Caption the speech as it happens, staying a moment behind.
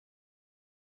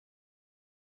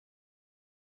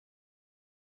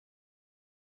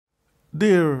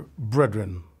Dear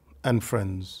brethren and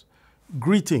friends,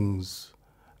 greetings,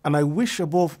 and I wish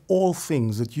above all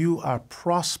things that you are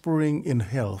prospering in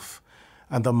health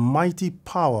and the mighty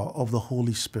power of the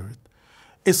Holy Spirit.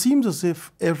 It seems as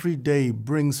if every day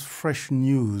brings fresh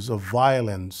news of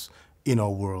violence in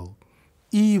our world,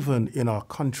 even in our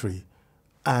country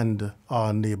and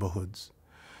our neighborhoods.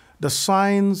 The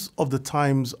signs of the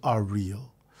times are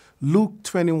real. Luke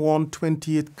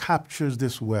 21:28 captures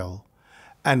this well.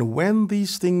 And when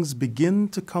these things begin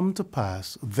to come to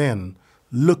pass, then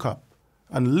look up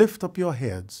and lift up your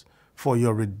heads, for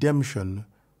your redemption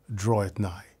draweth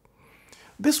nigh.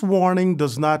 This warning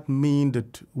does not mean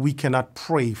that we cannot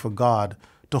pray for God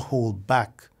to hold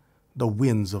back the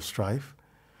winds of strife.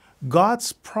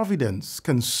 God's providence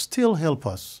can still help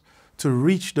us to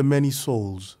reach the many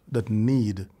souls that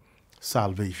need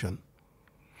salvation.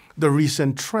 The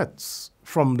recent threats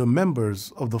from the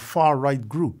members of the far-right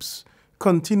groups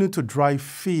continue to drive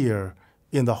fear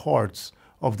in the hearts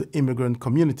of the immigrant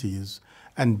communities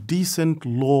and decent,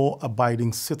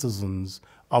 law-abiding citizens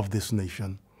of this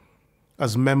nation.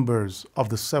 As members of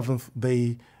the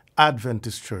Seventh-day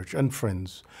Adventist Church and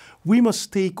friends, we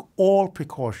must take all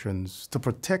precautions to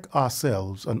protect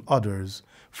ourselves and others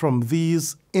from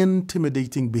these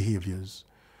intimidating behaviors.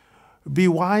 Be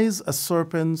wise as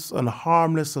serpents and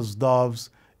harmless as doves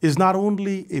is not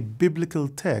only a biblical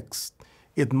text,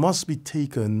 it must be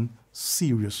taken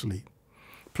seriously.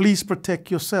 Please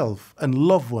protect yourself and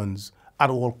loved ones at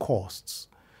all costs.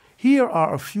 Here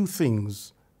are a few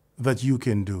things that you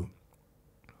can do.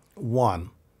 1.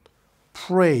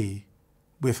 Pray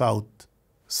without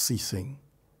ceasing.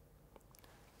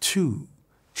 2.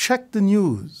 Check the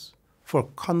news for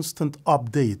constant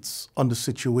updates on the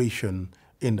situation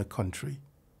in the country.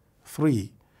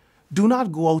 3. Do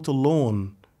not go out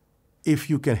alone if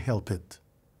you can help it.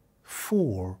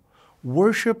 4.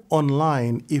 Worship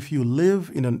online if you live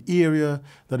in an area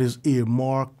that is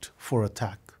earmarked for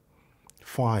attack.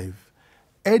 5.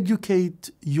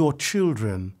 Educate your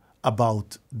children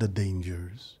about the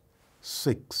dangers.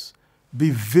 6. Be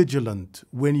vigilant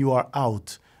when you are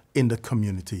out in the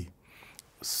community.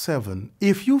 7.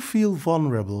 If you feel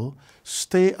vulnerable,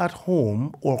 stay at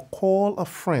home or call a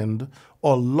friend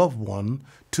or loved one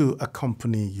to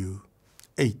accompany you.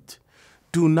 8.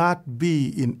 Do not be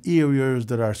in areas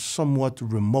that are somewhat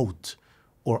remote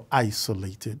or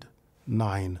isolated.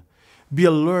 9. Be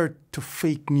alert to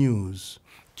fake news.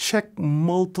 Check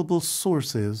multiple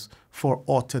sources for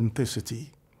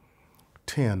authenticity.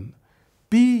 10.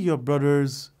 Be your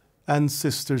brothers and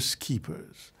sisters'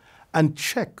 keepers and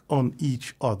check on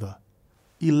each other.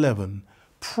 11.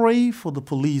 Pray for the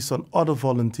police and other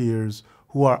volunteers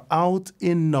who are out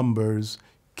in numbers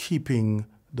keeping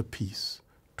the peace.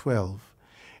 12.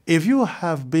 If you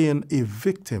have been a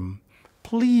victim,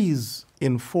 please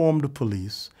inform the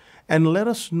police and let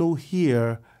us know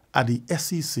here at the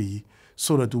SEC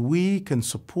so that we can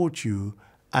support you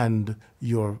and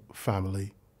your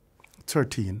family.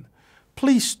 13.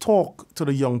 Please talk to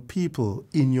the young people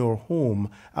in your home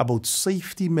about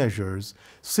safety measures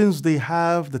since they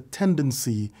have the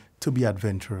tendency to be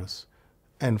adventurous.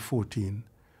 And 14.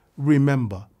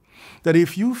 Remember that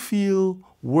if you feel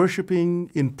worshiping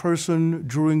in person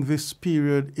during this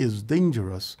period is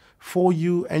dangerous for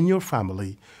you and your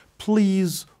family,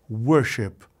 please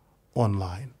worship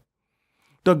online.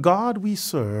 The God we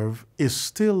serve is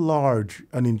still large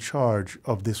and in charge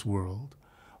of this world,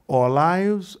 our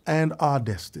lives and our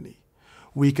destiny.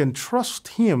 We can trust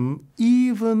Him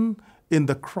even in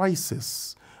the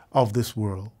crisis of this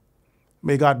world.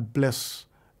 May God bless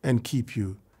and keep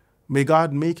you. May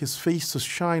God make His face to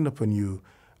shine upon you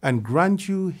and grant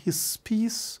you His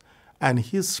peace and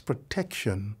His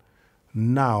protection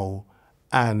now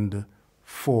and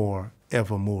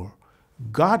forevermore.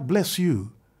 God bless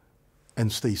you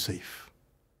and stay safe.